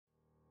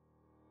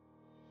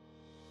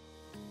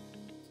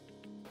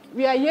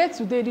we are here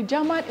today. The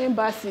German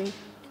embassy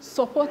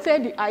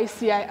supported the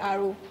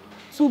ICIR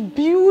to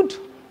build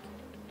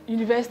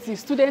university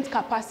student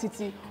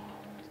capacity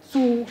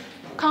to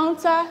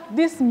counter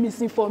this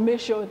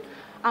misinformation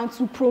and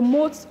to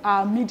promote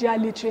our media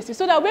literacy,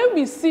 so that when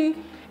we see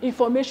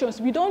information,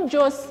 we don't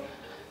just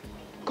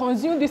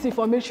consume this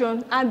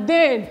information and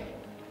then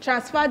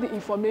transfer the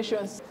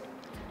information.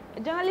 A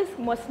journalist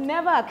must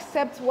never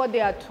accept what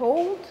they are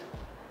told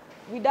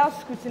without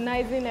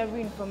scrutinizing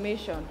every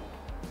information.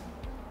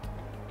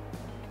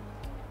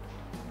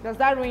 Does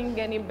that ring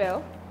any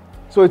bell?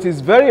 So it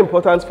is very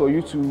important for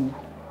you to,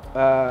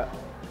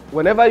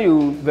 whenever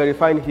you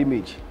verify an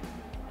image,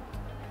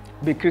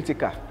 be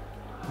critical.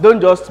 Don't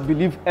just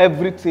believe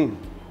everything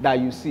that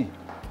you see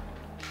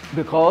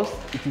because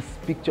it is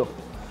picture.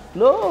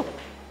 No.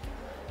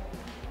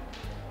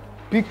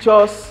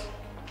 Pictures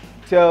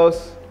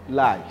tells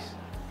lies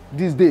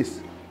these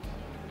days,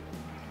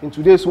 in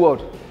today's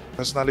world.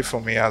 Personally,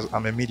 for me, as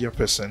I'm a media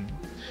person,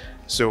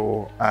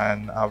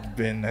 and I've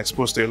been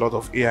exposed to a lot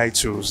of AI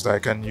tools that I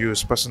can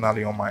use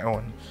personally on my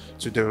own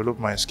to develop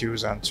my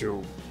skills and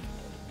to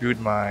build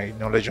my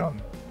knowledge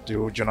on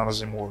the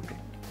journalism world.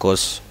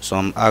 Because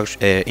some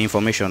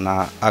information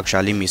are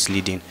actually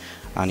misleading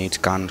and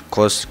it can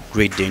cause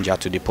great danger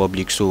to the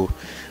public. So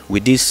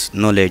with this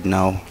knowledge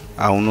now,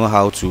 I will know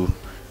how to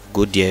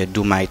go there,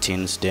 do my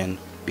things, then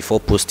before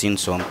posting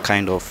some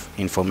kind of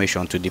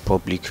information to the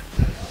public.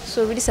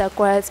 So with this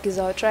acquired skills,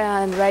 I'll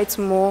try and write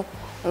more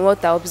on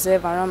what I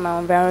observe around my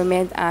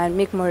environment and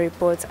make more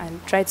reports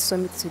and try to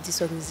submit to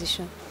this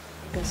organization.